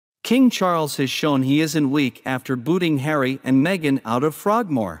King Charles has shown he isn't weak after booting Harry and Meghan out of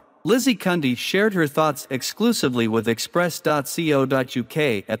Frogmore. Lizzie Cundy shared her thoughts exclusively with Express.co.uk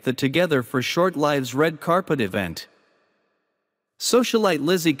at the Together for Short Lives red carpet event. Socialite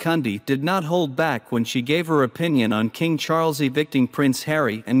Lizzie Cundy did not hold back when she gave her opinion on King Charles evicting Prince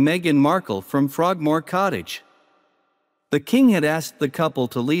Harry and Meghan Markle from Frogmore Cottage. The king had asked the couple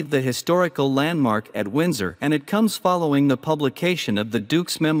to leave the historical landmark at Windsor, and it comes following the publication of the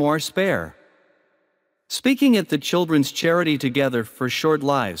Duke's memoir Spare. Speaking at the children's charity Together for Short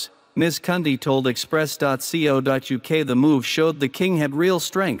Lives, Ms. Cundy told Express.co.uk the move showed the king had real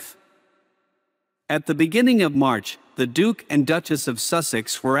strength. At the beginning of March, the Duke and Duchess of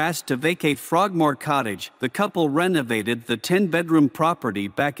Sussex were asked to vacate Frogmore Cottage. The couple renovated the 10-bedroom property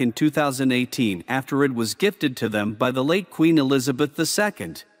back in 2018 after it was gifted to them by the late Queen Elizabeth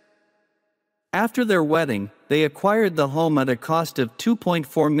II. After their wedding, they acquired the home at a cost of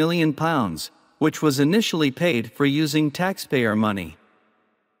 £2.4 million, which was initially paid for using taxpayer money.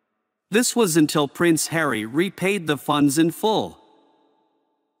 This was until Prince Harry repaid the funds in full.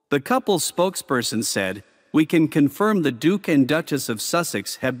 The couple's spokesperson said, "We can confirm the Duke and Duchess of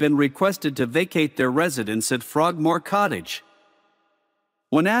Sussex have been requested to vacate their residence at Frogmore Cottage."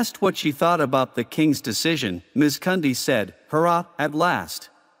 When asked what she thought about the king's decision, Ms. Cundy said, "Hurrah, at last.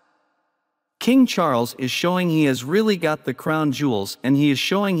 King Charles is showing he has really got the crown jewels, and he is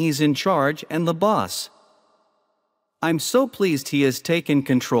showing he's in charge and the boss. I'm so pleased he has taken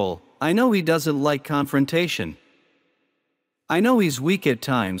control. I know he doesn't like confrontation. I know he's weak at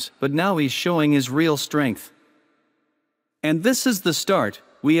times, but now he's showing his real strength. And this is the start.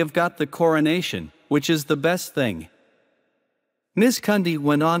 We have got the coronation, which is the best thing." Ms. Cundy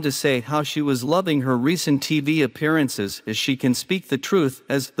went on to say how she was loving her recent TV appearances, as she can speak the truth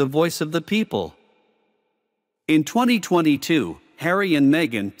as the voice of the people. In 2022, Harry and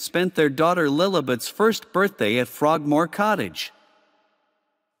Meghan spent their daughter Lilibet's first birthday at Frogmore Cottage.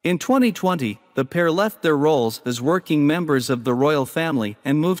 In 2020, the pair left their roles as working members of the royal family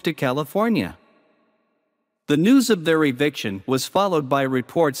and moved to California. The news of their eviction was followed by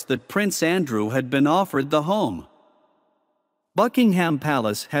reports that Prince Andrew had been offered the home. Buckingham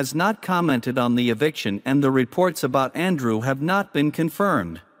Palace has not commented on the eviction, and the reports about Andrew have not been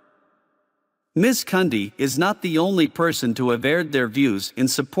confirmed. Ms. Cundy is not the only person to have aired their views in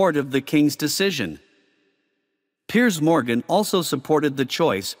support of the king's decision. Piers Morgan also supported the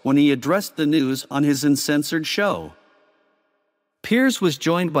choice when he addressed the news on his uncensored show. Piers was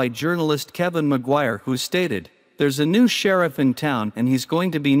joined by journalist Kevin Maguire, who stated, "There's a new sheriff in town and he's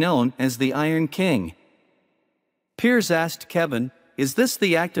going to be known as the Iron King." Piers asked Kevin, "Is this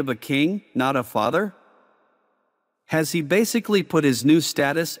the act of a king, not a father? Has he basically put his new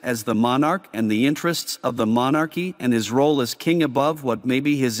status as the monarch and the interests of the monarchy and his role as king above what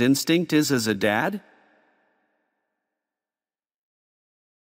maybe his instinct is as a dad?"